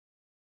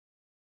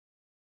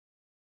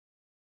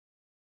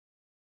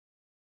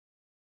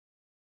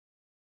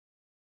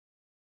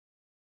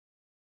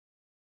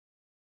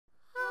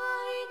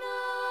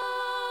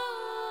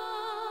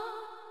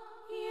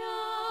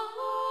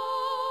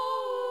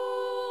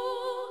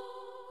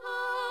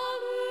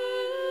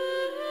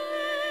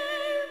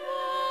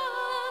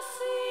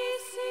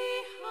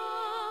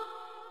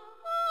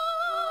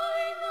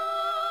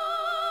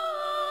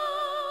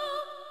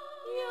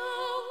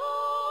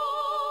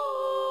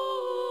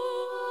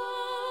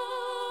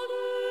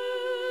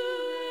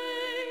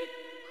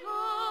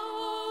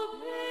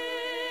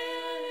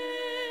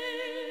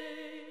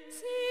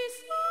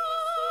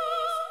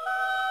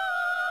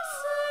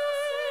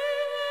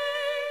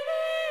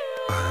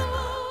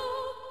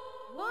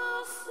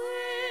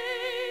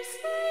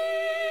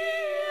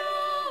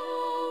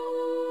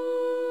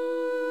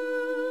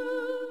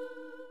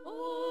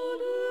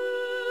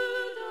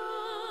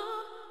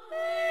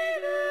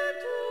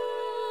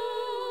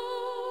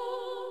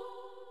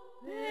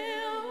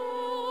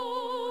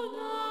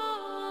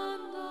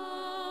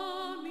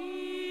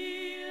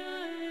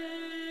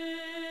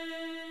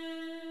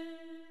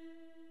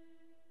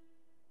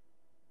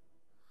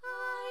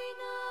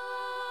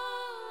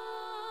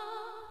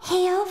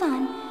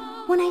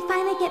When I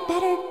finally get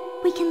better,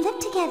 we can live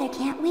together,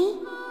 can't we?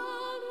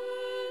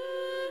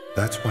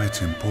 That's why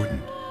it's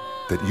important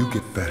that you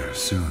get better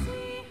soon.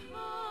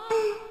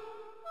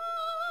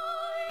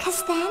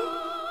 'Cause then,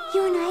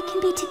 you and I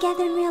can be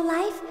together in real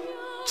life,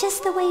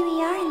 just the way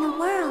we are in the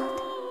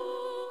world.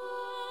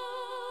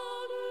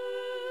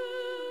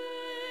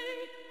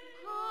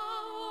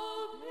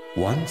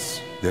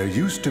 Once, there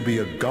used to be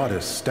a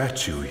goddess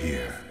statue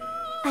here.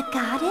 A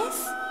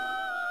goddess?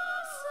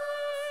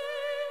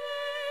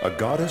 A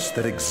goddess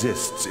that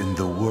exists in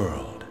the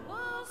world.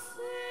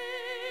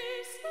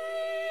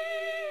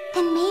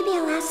 Then maybe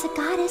I'll ask the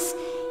goddess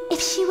if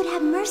she would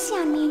have mercy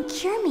on me and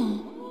cure me.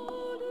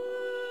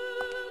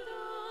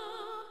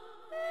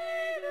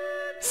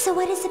 So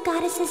what is the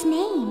goddess's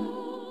name?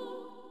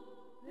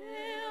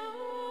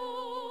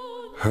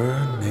 Her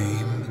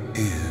name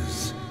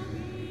is...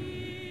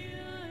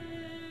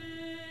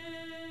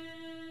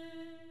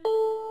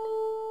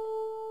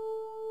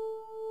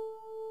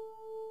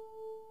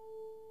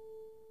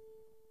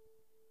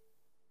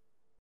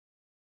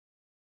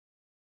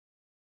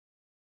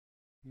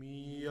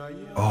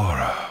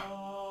 Aura.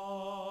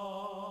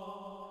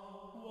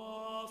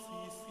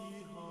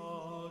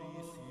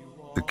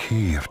 The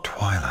key of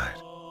twilight.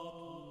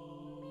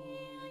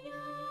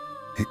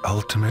 The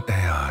ultimate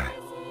AI.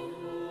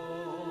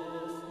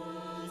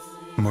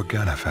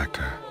 Morgana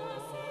factor.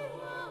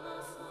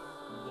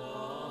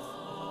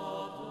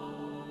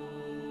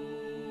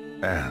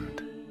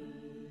 And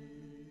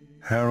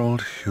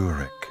Harold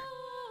Hurick.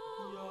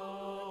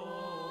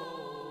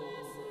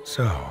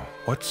 So,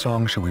 what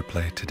song shall we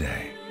play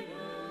today?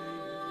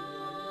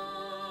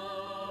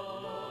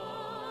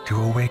 To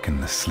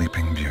awaken the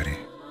sleeping beauty.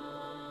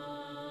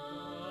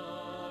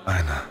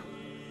 Aina.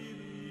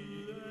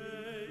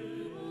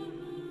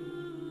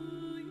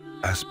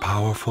 As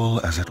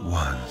powerful as it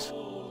was,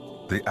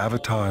 the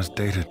Avatar's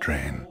data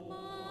drain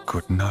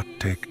could not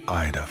take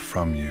Ida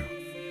from you.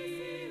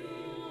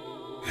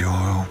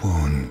 Your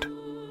wound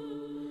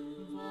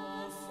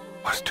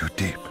was too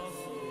deep.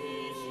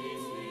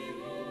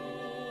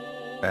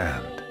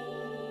 And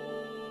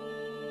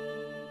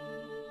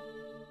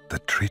the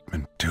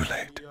treatment too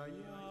late.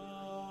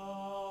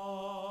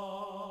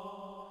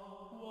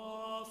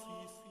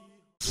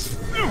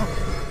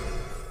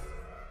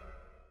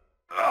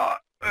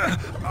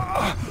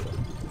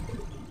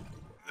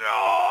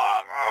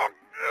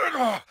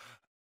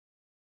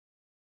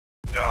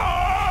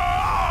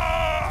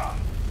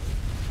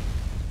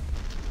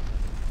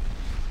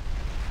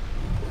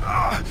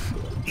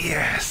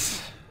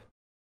 Yes.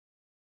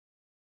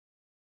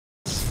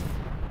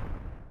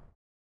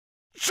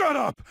 Shut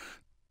up!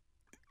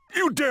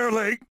 You dare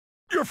lay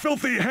your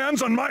filthy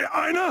hands on my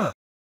Aina?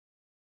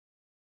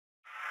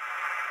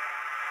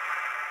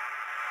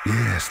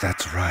 Yes,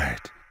 that's right.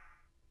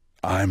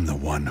 I'm the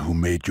one who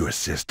made your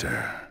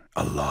sister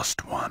a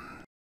lost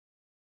one.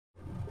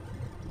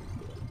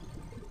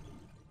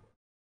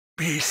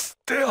 Be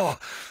still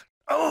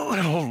a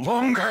little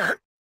longer.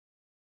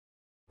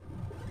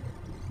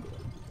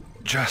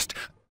 Just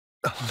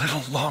a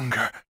little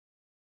longer.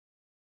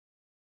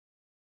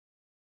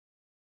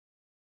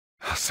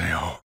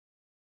 Haseo.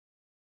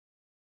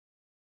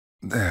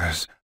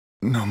 There's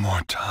no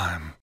more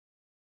time.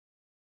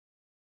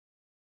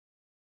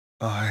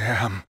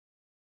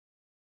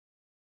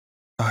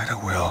 Ida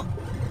will.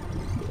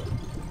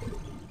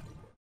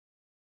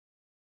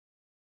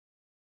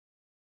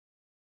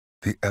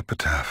 The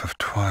epitaph of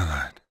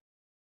twilight.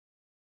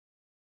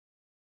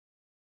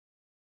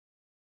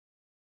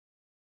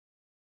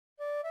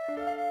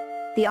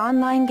 The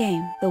online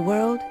game, The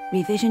World,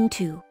 Revision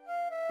 2.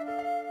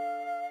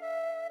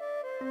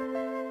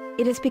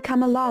 It has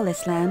become a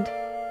lawless land,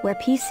 where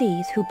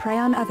PCs who prey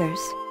on others,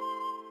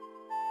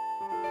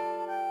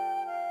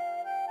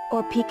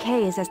 or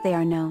PKs as they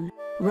are known,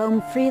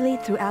 roam freely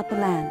throughout the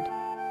land.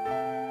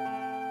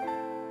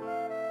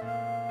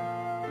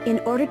 In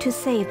order to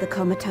save the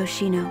comatose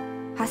Shino,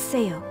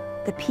 Haseo,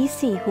 the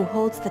PC who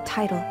holds the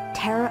title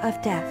Terror of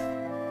Death,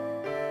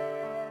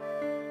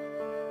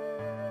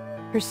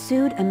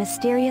 pursued a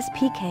mysterious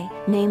PK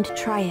named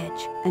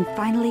Tri-Edge and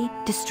finally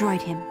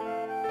destroyed him.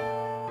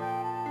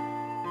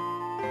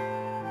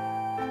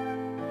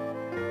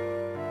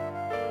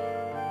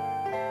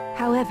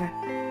 However,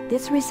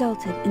 this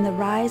resulted in the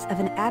rise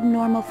of an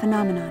abnormal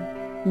phenomenon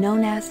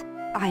known as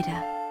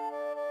Ida.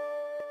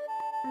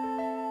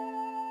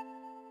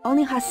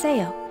 Only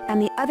Haseo and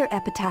the other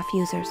epitaph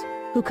users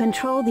who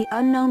control the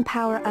unknown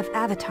power of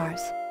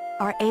avatars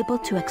are able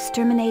to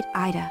exterminate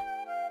Ida.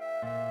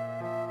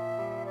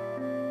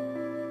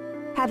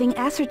 Having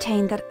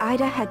ascertained that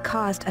Ida had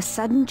caused a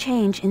sudden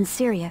change in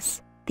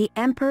Sirius, the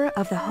Emperor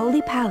of the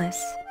Holy Palace,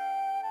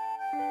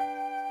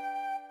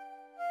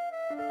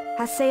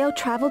 Haseo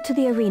traveled to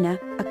the arena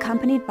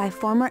accompanied by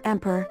former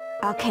Emperor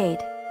Alkaid.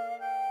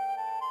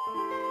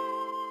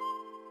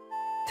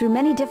 Through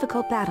many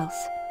difficult battles,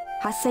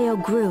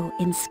 Haseo grew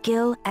in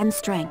skill and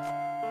strength.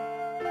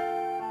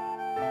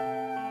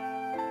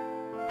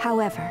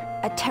 However,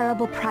 a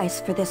terrible price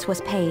for this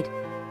was paid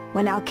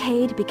when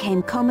Alkaid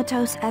became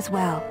comatose as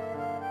well.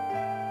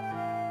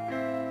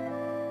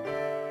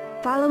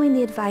 Following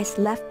the advice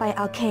left by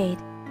Alkaid,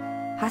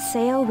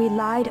 Haseo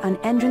relied on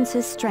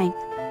Endrance's strength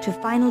to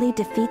finally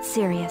defeat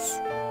Sirius.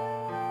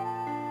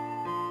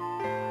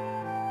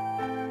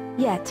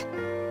 Yet,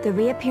 the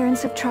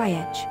reappearance of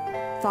Tri-Edge,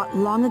 thought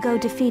long ago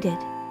defeated,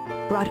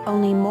 brought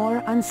only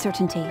more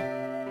uncertainty.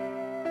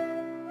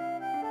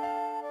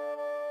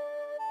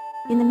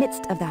 In the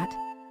midst of that,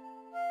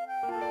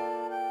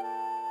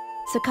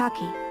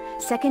 Sakaki,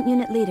 second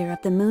unit leader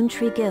of the Moon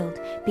Tree Guild,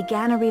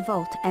 began a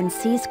revolt and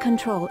seized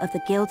control of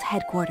the guild's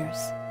headquarters.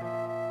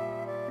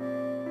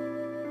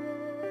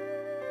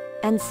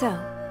 And so,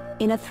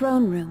 in a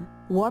throne room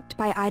warped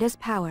by Ida's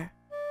power,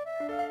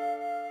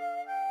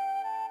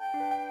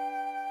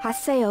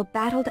 Haseo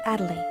battled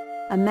Adeli,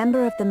 a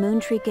member of the Moon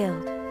Tree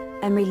Guild,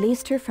 and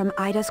released her from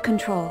Ida's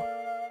control.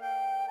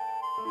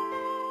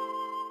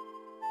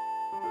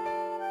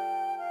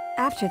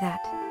 After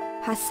that,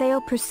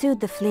 Haseo pursued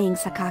the fleeing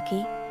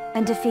Sakaki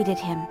and defeated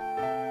him,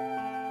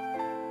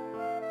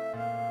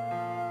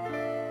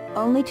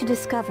 only to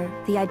discover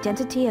the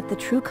identity of the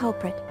true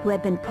culprit who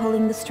had been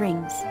pulling the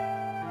strings.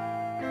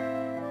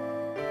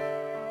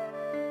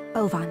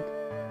 Ovan.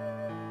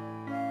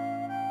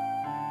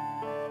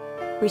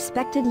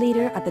 Respected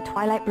leader of the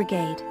Twilight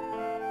Brigade,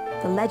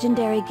 the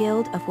legendary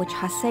guild of which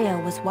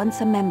Haseo was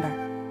once a member,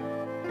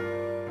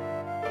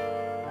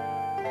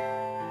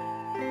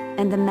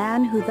 and the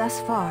man who thus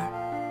far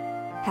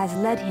has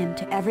led him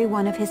to every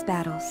one of his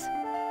battles.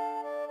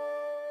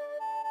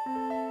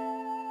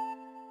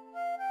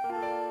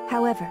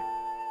 However,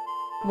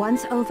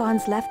 once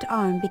Ovan's left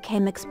arm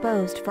became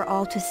exposed for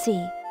all to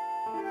see,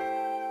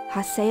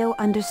 Haseo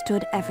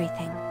understood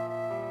everything.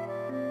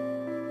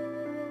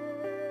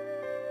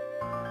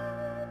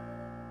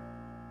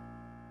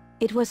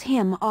 It was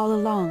him all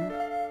along.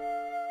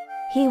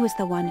 He was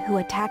the one who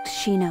attacked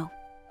Shino.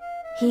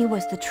 He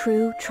was the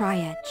true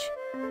Tri-Edge.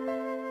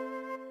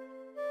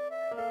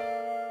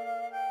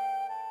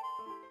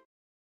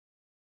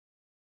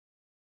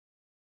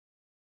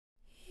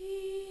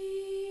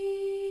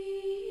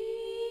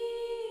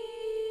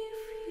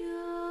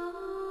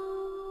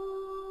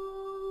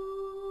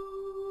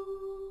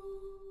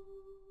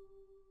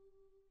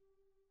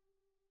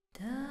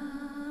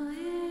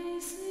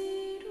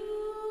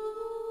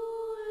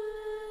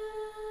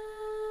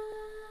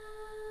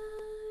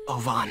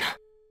 Ovan.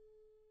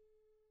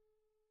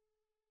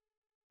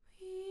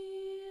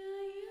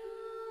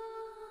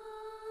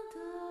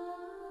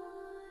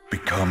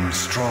 Become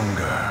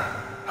stronger,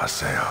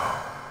 Haseo.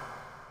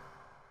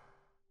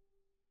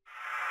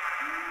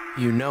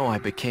 You know I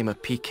became a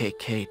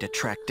PKK to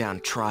track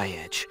down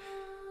Tri-Edge,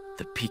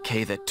 the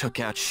PK that took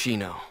out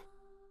Shino.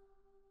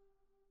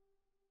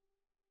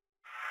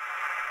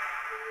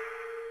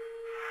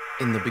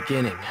 In the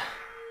beginning,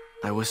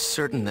 I was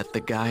certain that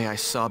the guy I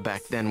saw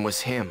back then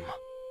was him.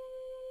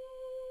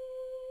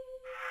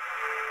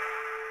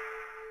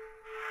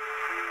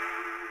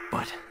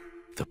 But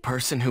the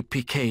person who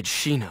PK'd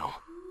Shino,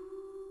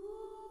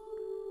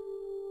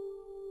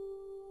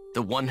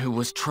 the one who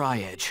was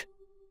Tri-Edge,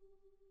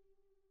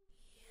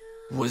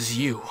 was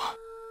you.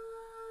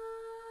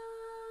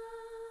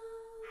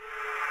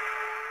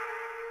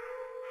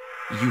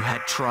 You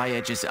had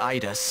Tri-Edge's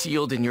Ida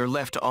sealed in your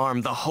left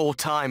arm the whole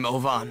time,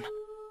 Ovan.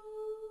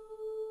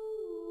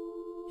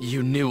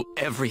 You knew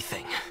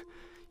everything.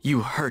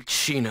 You hurt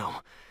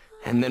Shino,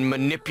 and then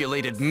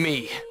manipulated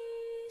me.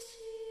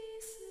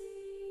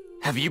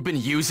 Have you been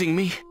using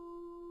me?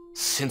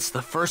 Since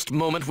the first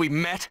moment we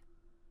met?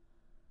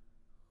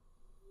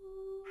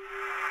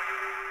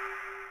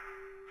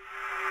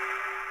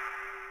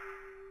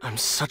 I'm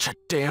such a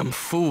damn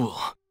fool.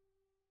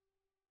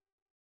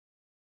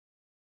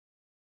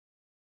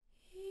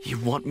 You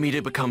want me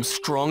to become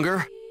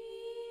stronger?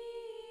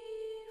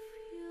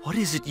 What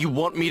is it you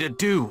want me to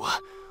do?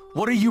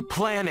 What are you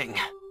planning?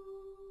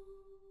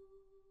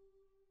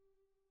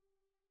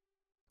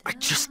 I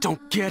just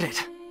don't get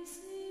it.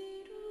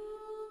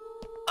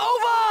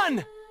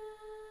 Ovan!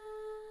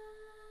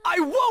 I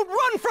won't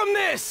run from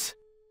this!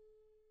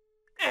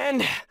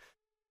 And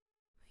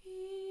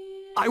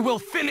I will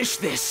finish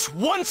this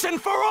once and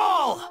for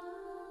all!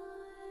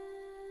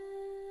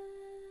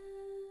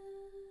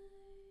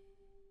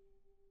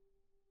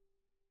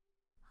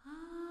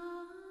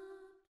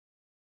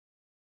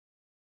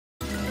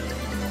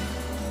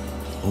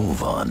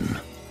 Ovan.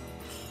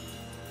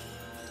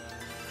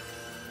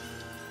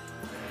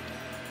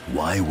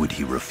 Why would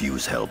he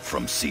refuse help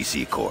from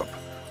CC Corp?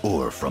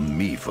 Or from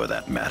me for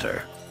that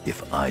matter,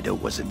 if Ida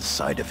was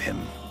inside of him?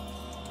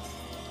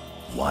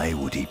 Why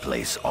would he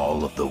place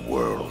all of the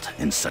world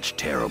in such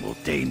terrible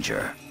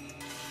danger?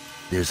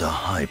 There's a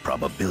high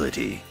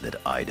probability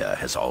that Ida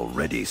has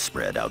already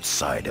spread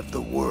outside of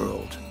the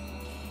world.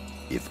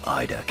 If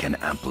Ida can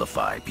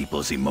amplify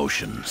people's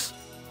emotions,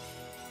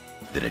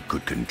 then it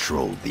could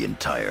control the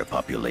entire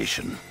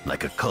population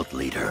like a cult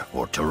leader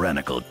or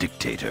tyrannical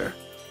dictator.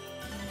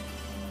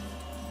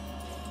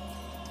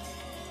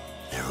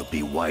 There will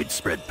be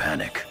widespread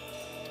panic.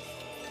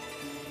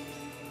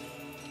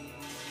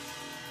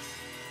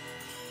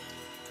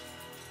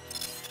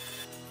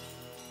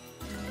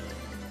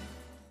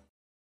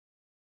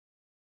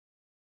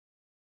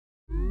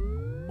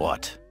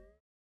 What?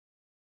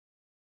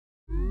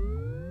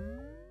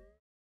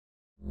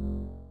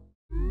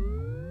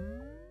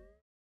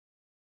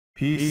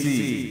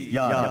 PC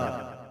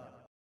Yada.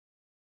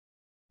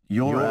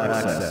 Your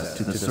access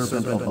to the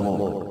Serpent of the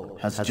Lord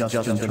has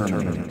just been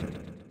terminated.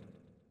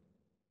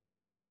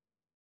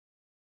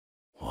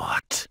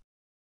 What?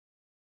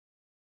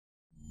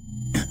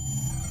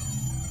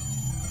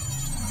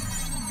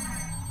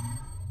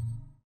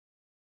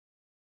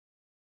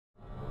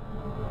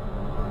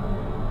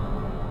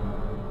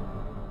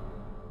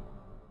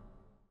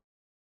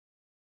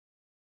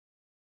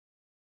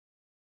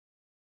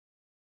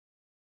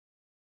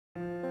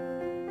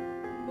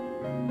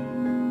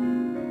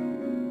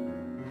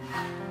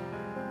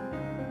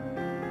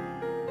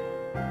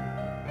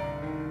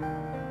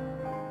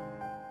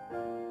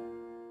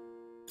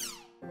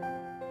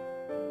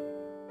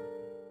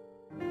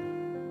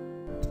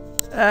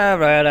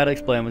 Alright, I'll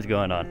explain what's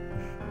going on.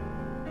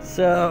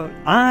 So,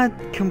 I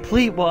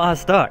complete what I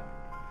start.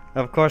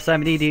 Of course,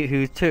 I'm an idiot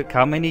who took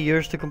how many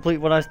years to complete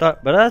what I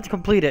start, but I had to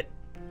complete it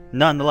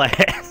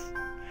nonetheless.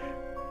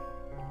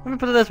 Let me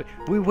put it this way.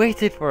 We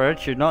waited for it,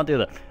 should not do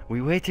that.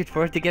 We waited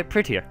for it to get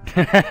prettier.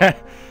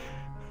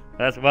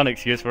 That's one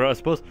excuse for it, I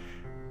suppose.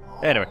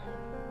 Anyway.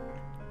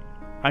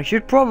 I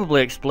should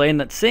probably explain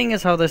that seeing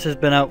as how this has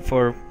been out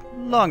for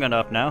long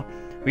enough now,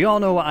 we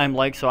all know what I'm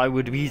like, so I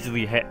would have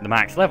easily hit the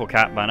max level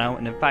cap by now,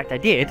 and in fact I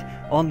did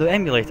on the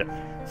emulator.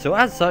 So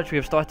as such, we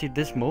have started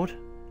this mode,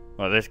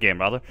 or this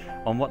game rather,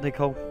 on what they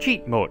call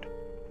cheat mode.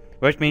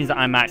 Which means that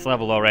I'm max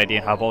level already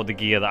and have all the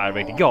gear that I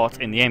already got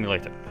in the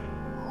emulator.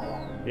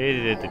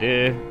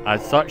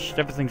 As such,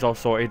 everything's all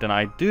sorted and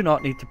I do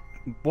not need to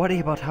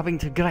worry about having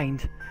to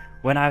grind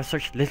when I have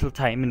such little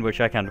time in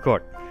which I can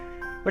record.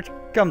 Which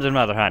comes in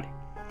rather handy.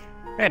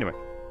 Anyway.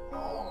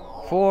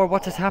 For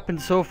what has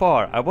happened so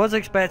far. I was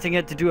expecting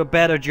it to do a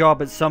better job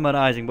at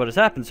summarizing what has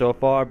happened so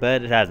far,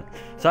 but it hasn't.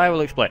 So I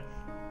will explain.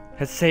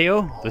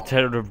 Haseo, the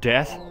Terror of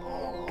Death,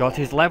 got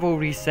his level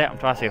reset. I'm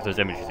trying to see if there's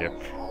images here.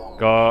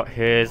 Got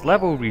his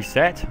level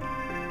reset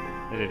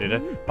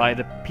by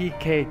the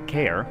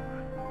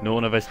PKKer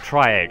known as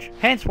Tri-Edge.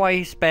 Hence why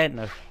he spent...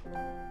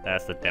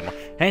 that's the demo.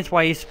 Hence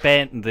why he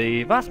spent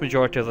the vast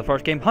majority of the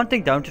first game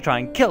hunting down to try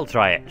and kill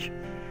Tri-Edge.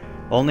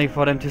 Only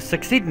for him to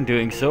succeed in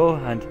doing so,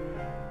 and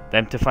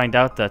them to find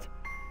out that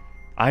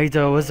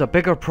Ida was a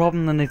bigger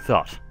problem than they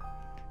thought.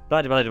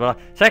 Blah, blah, blah,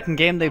 blah. Second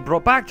game, they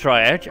brought back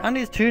Tri-Edge and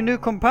his two new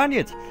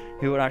companions,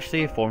 who were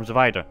actually forms of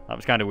Ida. That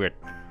was kind of weird.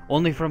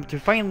 Only for him to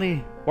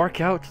finally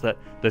work out that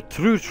the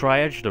true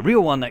Tri-Edge, the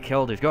real one that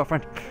killed his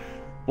girlfriend,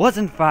 was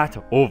in fact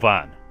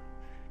Ovan.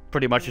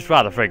 Pretty much his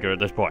father figure at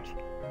this point.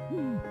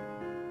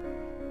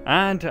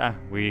 And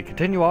we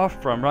continue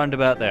off from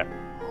roundabout there.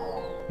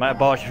 Might have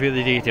botched a few of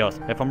the details.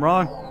 If I'm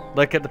wrong,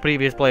 look at the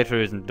previous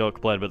playthroughs and don't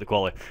complain about the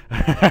quality.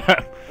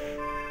 That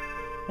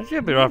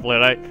should be roughly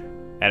right.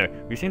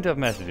 Anyway, we seem to have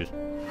messages.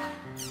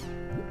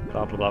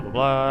 Blah blah blah blah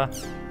blah.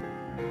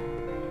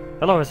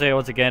 Hello, Haseo,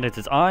 once again, it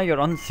is I, your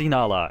unseen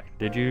ally.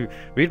 Did you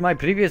read my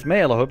previous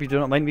mail? I hope you do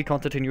not mind me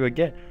contacting you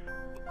again.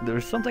 There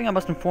is something I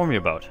must inform you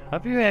about.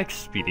 Have you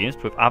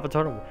experienced with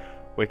Avatar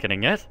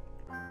Awakening yet?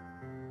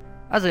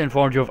 As I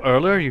informed you of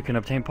earlier, you can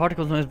obtain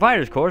particles known as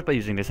virus cores by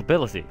using this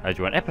ability. As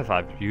you are an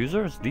Epitaph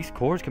user, these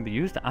cores can be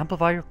used to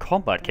amplify your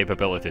combat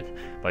capabilities.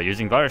 By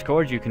using virus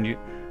cores, you can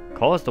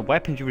cause the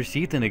weapons you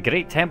received in the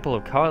Great Temple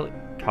of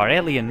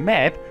Karelian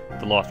Meb,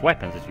 the lost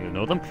weapons as you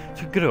know them,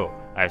 to grow.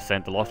 I have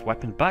sent the lost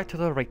weapon back to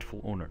their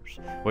rightful owners.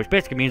 Which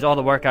basically means all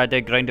the work I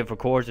did grinding for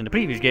cores in the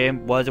previous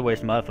game was a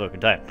waste of my fucking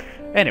time.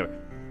 Anyway.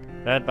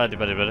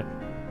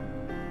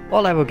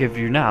 All I will give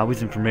you now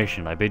is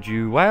information. I bid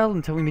you well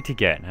until we meet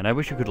again, and I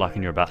wish you good luck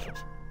in your battles.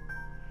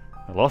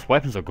 The lost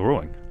weapons are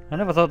growing. I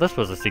never thought this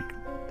was a secret.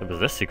 There was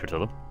this secret to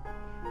them.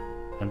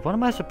 And what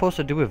am I supposed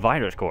to do with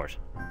virus cores?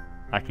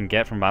 I can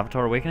get from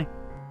Avatar Awakening?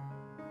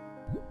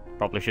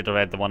 Probably should have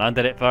read the one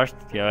under it first,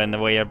 you know, in the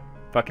way your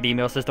fucking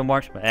email system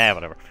works, but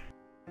whatever.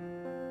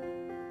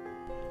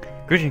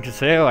 Greetings,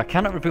 Haseo. I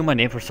cannot reveal my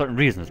name for certain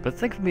reasons, but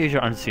think of me as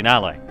your unseen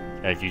ally,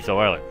 as you saw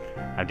earlier.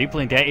 I'm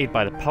deeply indebted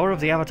by the power of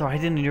the Avatar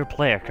hidden in your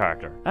player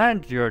character,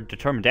 and your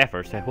determined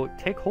efforts to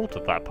take hold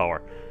of that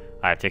power.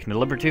 I have taken the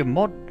liberty of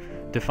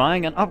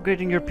modifying and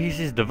upgrading your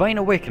PC's Divine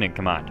Awakening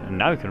command, and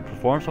now you can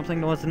perform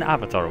something known as an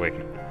Avatar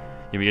Awakening.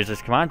 You may use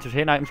this command to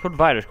obtain items called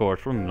virus cores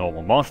from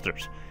normal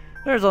monsters.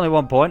 There is only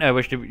one point I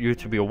wish you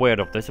to be aware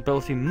of. This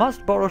ability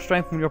must borrow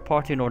strength from your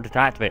party in order to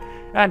activate,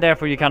 and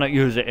therefore you cannot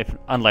use it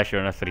unless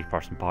you're in a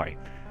 3-person party.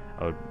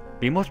 I would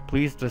be most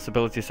pleased this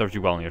ability serves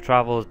you well in your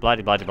travels, blah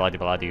blah blah blah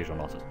blah, the usual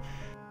nonsense.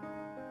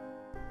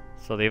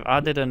 So they've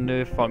added a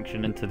new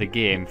function into the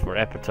game for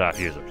Epitaph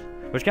users,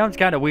 which sounds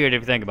kind of weird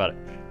if you think about it.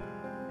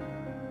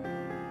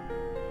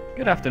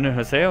 Good afternoon,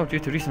 Haseo. Due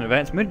to recent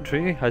events,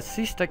 Moontree has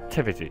ceased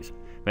activities.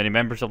 Many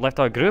members have left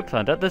our group,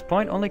 and at this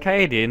point only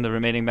Kaede and the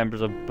remaining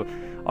members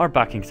are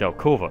backing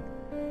Zelkova.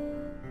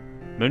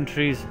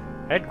 Moontree's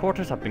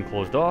headquarters have been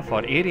closed off,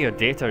 our area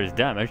data is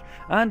damaged,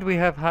 and we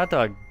have had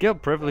our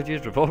guild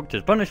privileges revoked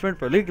as punishment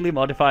for legally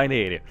modifying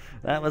the area.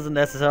 That wasn't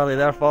necessarily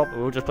their fault, but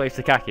we'll just play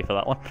Sakaki for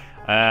that one.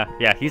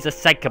 Yeah, he's a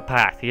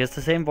psychopath. He has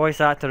the same voice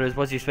actor as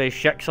what's his face,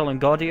 Shixel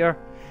and God Eater.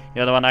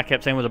 The other one I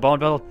kept saying was a Bond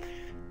build.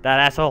 That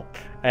asshole.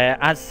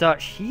 As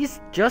such, he's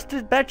just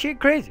as batshit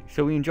crazy,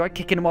 so we enjoyed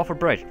kicking him off a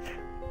bridge.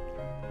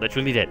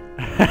 Literally did.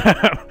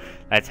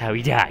 That's how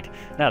he died.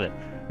 Now then,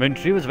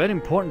 Moontree was a very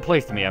important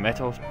place to me. I met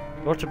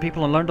lots of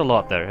people and learned a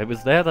lot there. It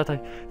was there that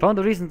I found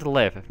a reason to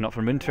live. If not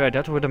for Moontree, I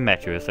doubt I would have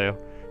met you, so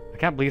I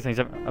can't believe things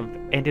have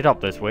ended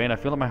up this way, and I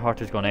feel like my heart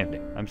has gone empty.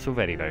 I'm so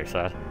very, very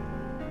sad.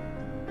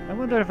 I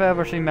wonder if I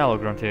ever see Mellow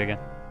Grunty again.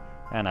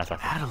 And that's it.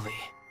 Natalie,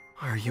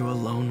 are you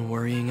alone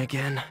worrying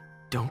again?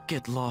 Don't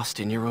get lost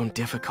in your own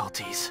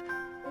difficulties.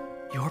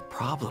 Your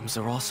problems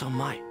are also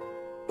mine.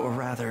 Or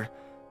rather,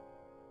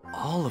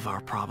 all of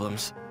our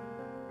problems.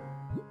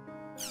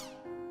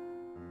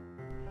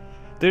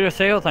 Dear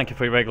Sale, thank you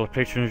for your regular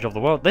patronage of the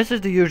world. This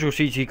is the usual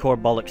CG core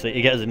bollocks that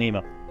you get as an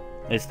email.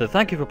 It's the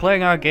thank you for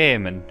playing our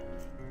game and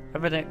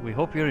everything. We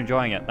hope you're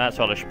enjoying it. That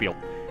sort of spiel.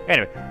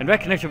 Anyway, in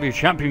recognition of your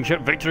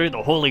championship victory at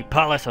the Holy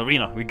Palace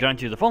Arena, we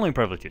grant you the following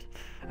privileges.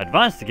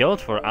 Advanced Guild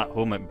for at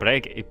home at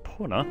Breg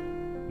Epona.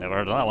 Never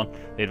heard of that one.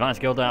 The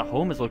Advanced Guild at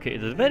home is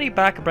located at the very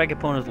back of Breg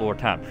Epona's lower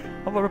town.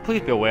 However,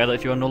 please be aware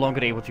that you are no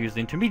longer able to use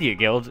the Intermediate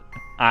Guild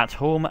at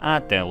home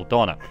at Del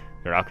Donna.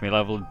 Your alchemy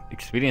level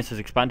experience has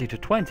expanded to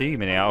 20. You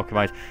may now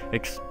alchemize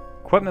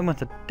equipment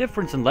with a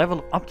difference in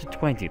level up to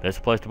 20. This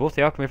applies to both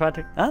the alchemy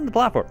factory and the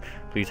platform.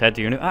 Please head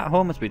to your new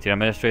at-home and speak to your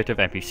administrative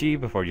NPC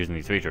before using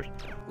these features.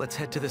 Let's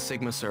head to the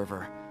Sigma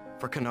server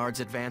for Kennard's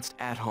advanced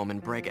at-home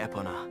in Breg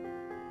Epona.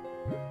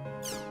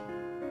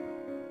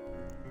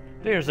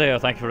 Dear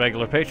Zeo, thank you for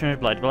regular patronage.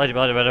 Blah, blah,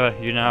 blah, blah, blah.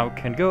 You now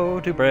can go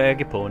to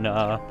Breg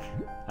Epona.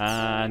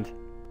 And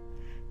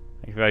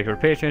thank you for regular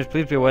patronage.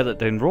 Please be aware that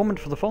the enrollment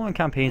for the following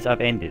campaigns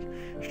have ended.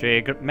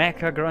 Stray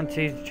Mecha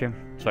Grunty,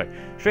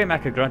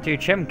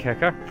 Chim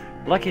Kicker,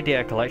 Lucky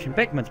Data Collection,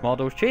 Bigman's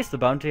Models, Chase the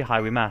Bounty,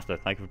 Highway Master.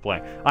 Thank you for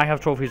playing. I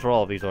have trophies for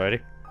all of these already,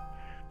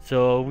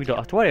 so we don't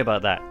have to worry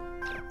about that.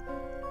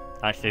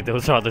 Actually,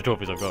 those are the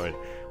trophies I've got already.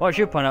 What I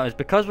should point out is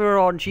because we were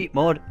on cheat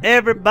mode,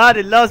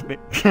 everybody loves me.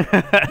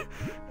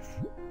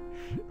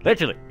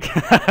 Literally.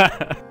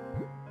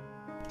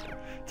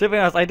 To be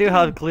honest, I do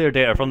have clear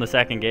data from the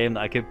second game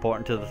that I could port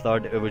into the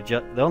third. It would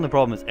just, the only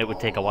problem is it would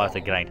take a while to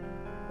grind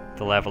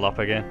to level up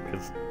again,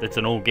 because it's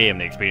an old game.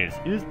 The experience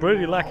is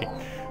pretty lacking.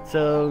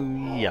 So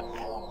yeah.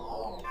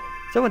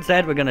 Someone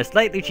said we're gonna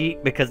slightly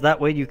cheat because that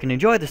way you can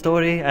enjoy the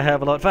story a hell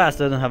of a lot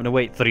faster than having to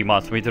wait 3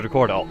 months for me to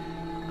record it all,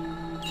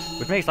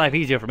 which makes life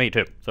easier for me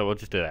too. So we'll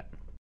just do that.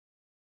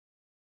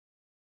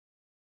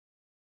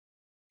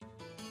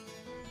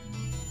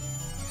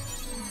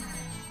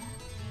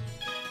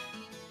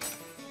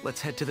 Let's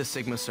head to the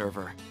Sigma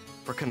server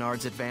for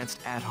Kennard's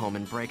advanced at-home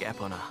in Breg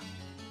Epona.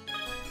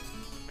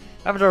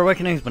 Avatar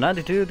Awakening has been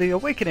added to the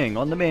Awakening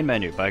on the main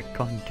menu. By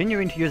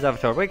continuing to use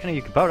Avatar Awakening,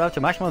 you can power it up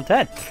to a maximum of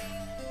 10.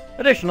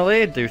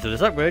 Additionally, due to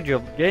this upgrade, you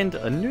have gained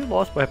a new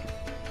lost weapon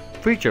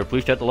feature.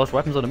 Please check the lost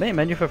weapons on the main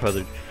menu for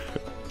further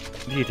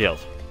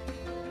details.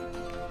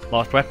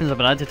 Lost weapons have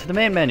been added to the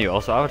main menu.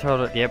 Also,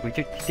 Avatar, yeah,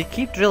 they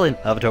keep drilling.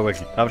 Avatar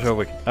Awakening, Avatar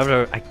Awakening,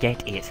 Avatar, I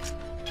get it.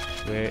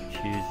 Which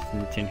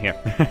is, it's in here.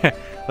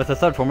 With the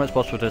third form, it's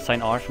possible to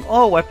assign arts from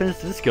all weapons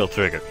to the skill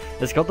trigger.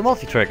 It's called the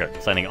multi-trigger.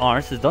 Assigning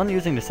arts is done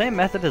using the same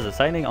method as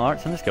assigning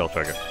arts in the skill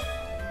trigger.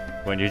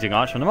 When using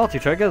arts from the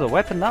multi-trigger, the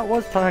weapon that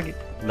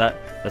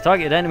the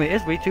targeted enemy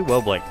is way too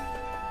well blinked.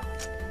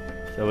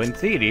 So in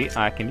theory,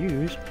 I can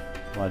use,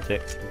 one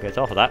sec, gets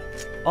off of that,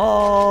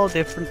 all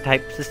different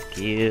types of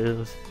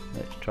skills.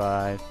 Let's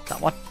try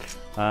that one.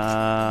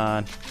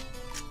 And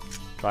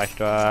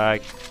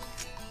Tri-Strike.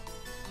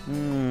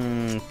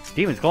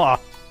 Demon's Claw.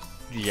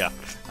 Yeah.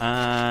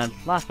 And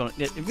last one,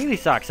 it really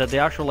sucks that the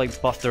actual like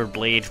Buster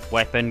Blade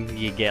weapon,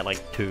 you get like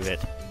 2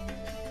 hits.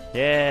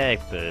 Yay,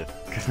 boo.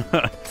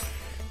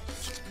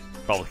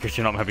 Probably because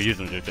you're not going to be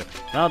using them, do you?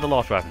 Now the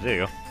lost weapons,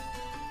 there you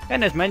go.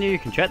 In this menu you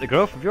can check the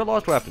growth of your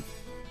lost weapons.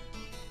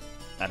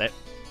 That it.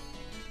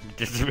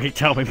 Just to really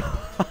tell me more.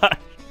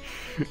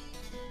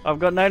 I've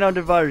got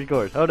 900 virus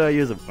cores, how do I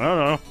use them?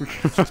 I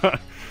don't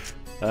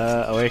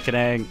know.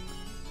 Awakening.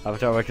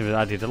 Avatar Awakening is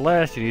added to the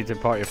list, you need to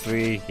import your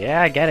 3.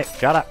 Yeah, I get it,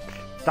 shut up.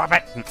 Stop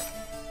it!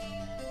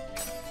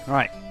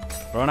 Right,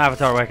 we're on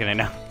Avatar Awakening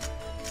now.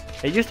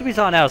 It used to be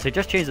something else, they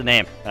just changed the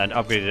name and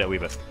upgraded it a wee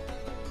bit.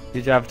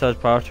 Use your avatar's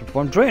power to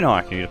perform Drain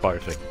Arc and use power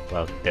 3.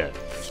 Well, dead.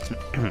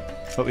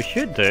 What we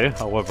should do,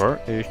 however,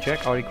 is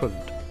check our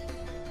equipment.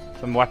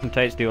 Some weapon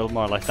types do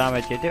more or less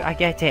damage. You do, I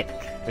get it.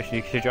 You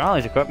should consider your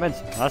allies' equipment.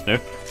 That's new.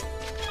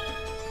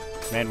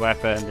 Main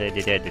weapon, they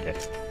did.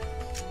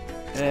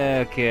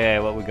 Okay,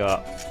 what we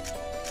got?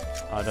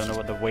 I don't know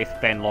what the waist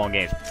bend long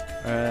is.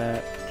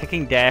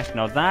 Ticking Death.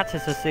 Now that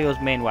is Aseo's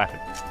main weapon.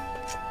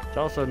 It's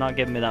also not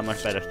giving me that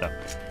much better stuff.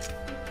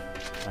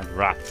 And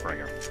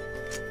Wrathbringer.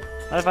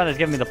 I find it's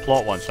giving me the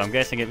plot one, so I'm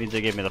guessing it means they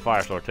gave me the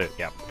Fire Sword too.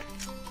 Yeah.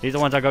 These are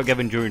ones I got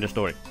given during the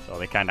story, so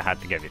they kinda had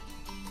to give you.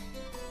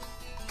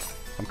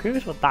 I'm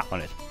curious what that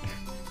one is.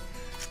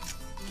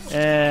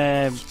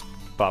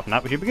 Apart from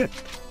that, we should be good.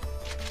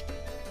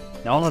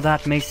 Now, all of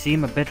that may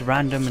seem a bit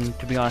random and,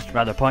 to be honest,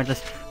 rather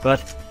pointless,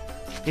 but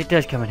it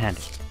does come in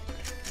handy.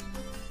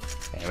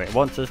 Anyway, it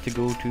wants us to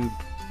go to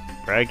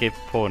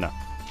Bragipona.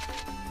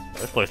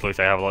 This place looks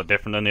like a lot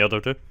different than the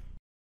other two.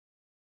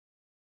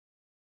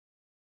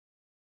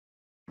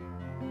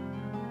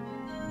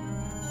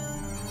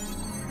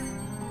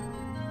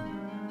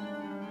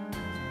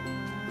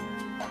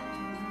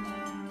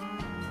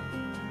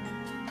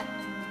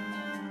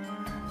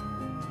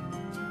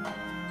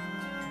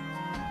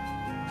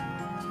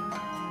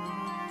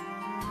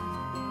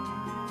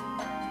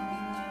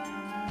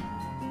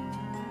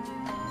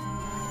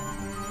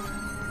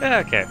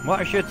 Okay, what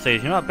I should say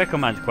is, you know that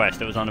Bickerman's quest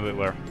that was on a bit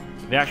where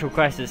the actual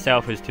quest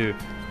itself is to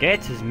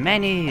get as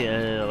many,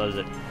 what was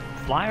it,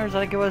 flyers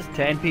I think it was,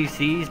 to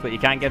NPCs, but you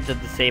can't give them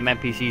to the same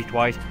NPCs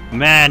twice.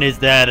 Man, is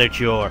that a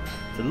chore.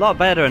 It's a lot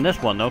better in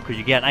this one though, because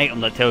you get an item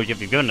that tells you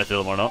if you've gotten a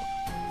silver or not.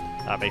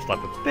 That makes life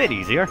a bit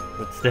easier,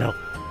 but still.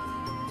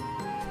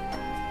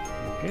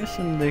 I'm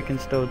guessing they can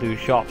still do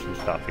shops and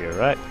stuff here,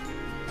 right?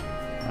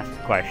 That's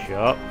the quest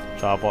shop,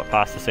 so I've walked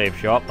past the save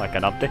shop like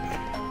an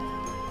update.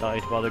 Don't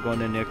need to bother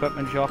going in the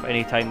equipment shop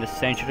anytime this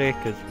century,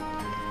 because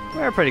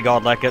we're pretty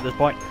godlike at this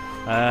point.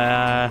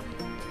 Oh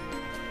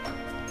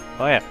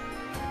yeah.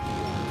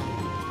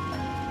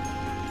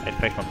 I need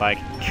to fix my bag.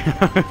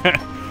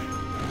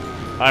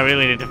 I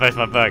really need to fix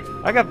my bag.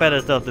 I got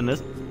better stuff than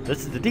this.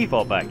 This is the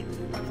default bag.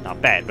 It's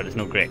not bad, but it's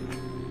not great.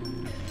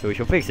 So we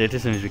shall fix it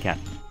as soon as we can.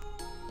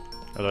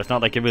 Although it's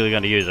not like you're really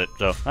going to use it,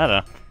 so I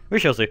don't know. We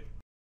shall see.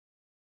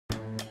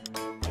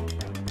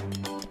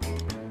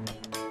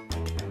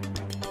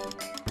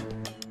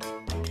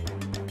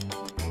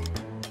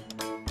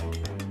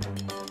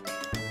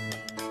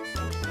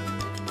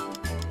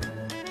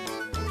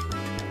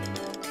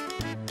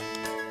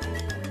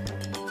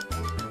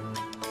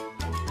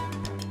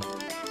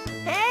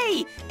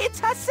 It's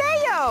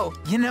Haseo!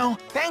 You know,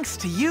 thanks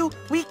to you,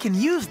 we can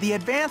use the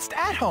advanced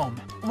at-home.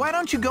 Why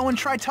don't you go and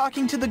try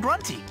talking to the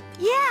Grunty?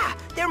 Yeah,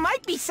 there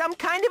might be some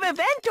kind of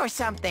event or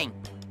something.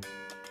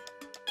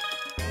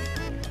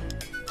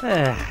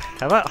 How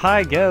about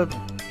high guild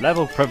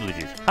level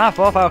privileges? Half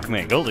off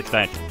alchemy, gold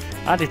expansion.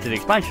 Added to the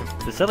expansion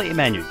facility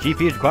menu.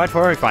 GP is required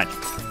for our expansion.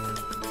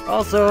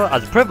 Also,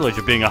 as a privilege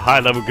of being a high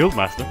level guild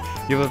master,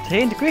 you've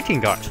obtained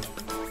greeting cards.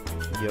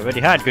 You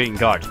already had greeting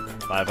cards,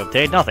 but I've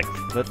obtained nothing,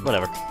 but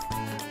whatever.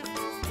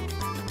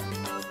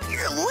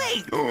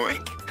 Late,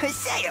 oink.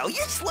 Haseo,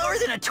 you're slower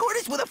than a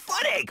tortoise with a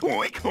footache,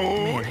 oink.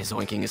 Man, his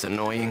oinking is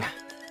annoying.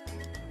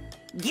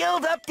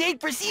 Guild update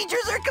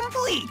procedures are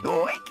complete,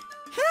 oink.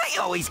 I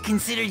always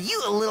considered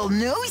you a little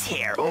nose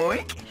hair,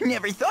 oink.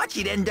 Never thought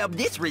you'd end up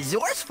this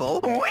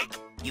resourceful, oink.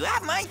 You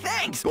have my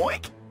thanks,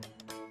 oink.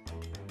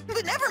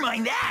 But never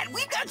mind that,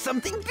 we've got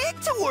something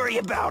big to worry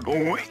about,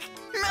 oink.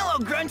 Mellow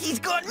Grunty's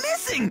gone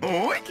missing,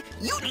 oink.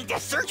 You need to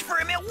search for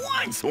him at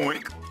once,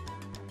 oink.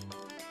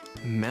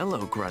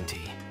 Mellow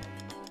Grunty?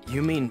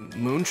 You mean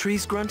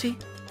Moontree's Grunty?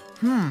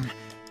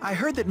 I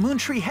heard that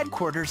Moontree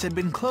headquarters had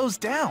been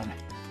closed down.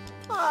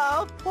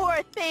 Oh,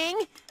 poor thing.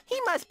 He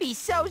must be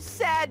so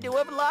sad to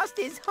have lost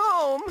his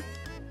home.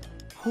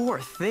 Poor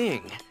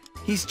thing.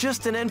 He's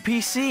just an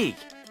NPC.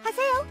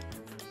 Haseo?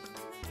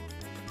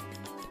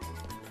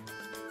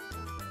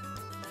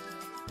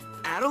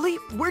 Adelie,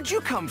 where'd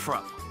you come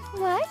from?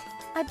 What?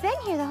 I've been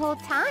here the whole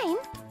time,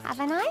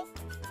 haven't I?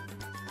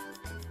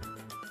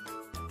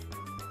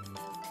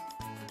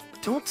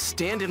 Don't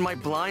stand in my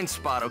blind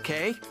spot,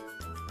 okay?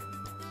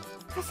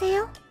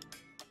 Haseo?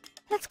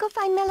 Let's go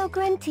find Mellow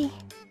Grunty.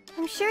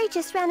 I'm sure he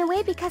just ran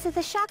away because of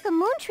the shock of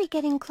Moontree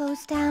getting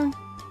closed down.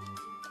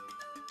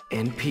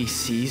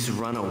 NPCs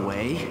run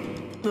away?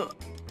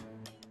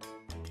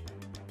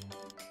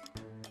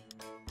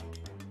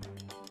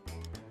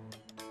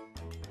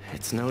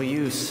 It's no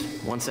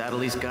use. Once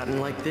Adelie's gotten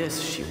like this,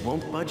 she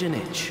won't budge an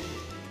inch.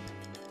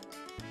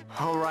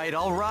 All right.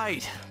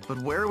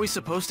 But where are we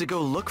supposed to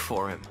go look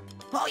for him?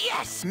 Oh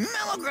yes,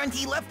 Mellow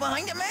Grunty left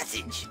behind a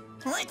message.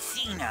 Let's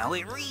see now,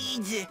 it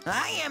reads,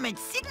 I am at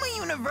Sigma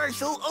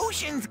Universal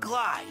Oceans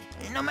Glide.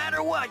 No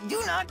matter what,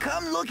 do not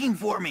come looking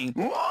for me.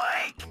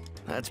 Oink!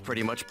 That's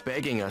pretty much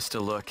begging us to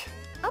look.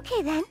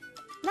 Okay then,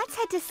 let's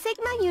head to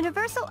Sigma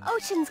Universal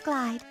Oceans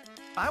Glide.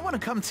 I want to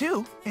come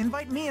too.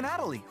 Invite me and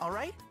Adelie, all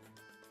right?